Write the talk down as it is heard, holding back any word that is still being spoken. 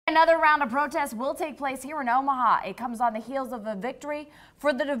Another round of protests will take place here in Omaha. It comes on the heels of a victory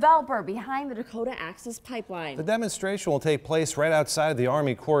for the developer behind the Dakota Access Pipeline. The demonstration will take place right outside the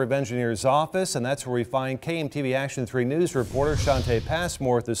Army Corps of Engineers office, and that's where we find KMTV Action 3 News reporter Shantae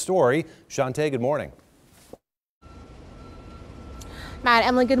Passmore with the story. Shantae, good morning. Matt,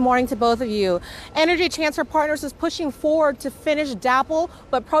 Emily, good morning to both of you. Energy Transfer Partners is pushing forward to finish DAPL,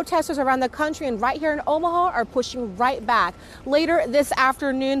 but protesters around the country and right here in Omaha are pushing right back. Later this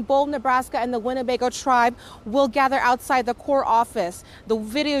afternoon, Bold, Nebraska and the Winnebago tribe will gather outside the Corps office. The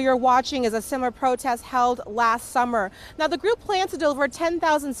video you're watching is a similar protest held last summer. Now, the group plans to deliver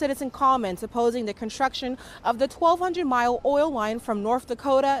 10,000 citizen comments opposing the construction of the 1,200-mile oil line from North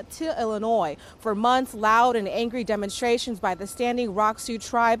Dakota to Illinois. For months, loud and angry demonstrations by the Standing Rock Sioux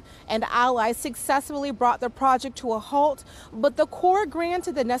tribe and allies successfully brought the project to a halt, but the Corps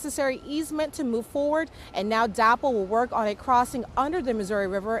granted the necessary easement to move forward, and now DAPL will work on a crossing under the Missouri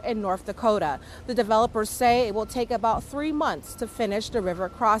River in North Dakota. The developers say it will take about 3 months to finish the river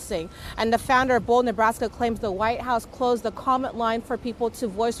crossing, and the founder of Bold, Nebraska claims the White House closed the comment line for people to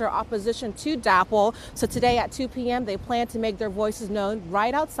voice their opposition to DAPL. So today at 2 p.m. they plan to make their voices known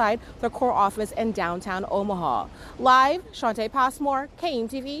right outside the Corps office in downtown Omaha. Live, Shantae Passmore,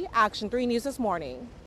 KMTV Action 3 News this morning.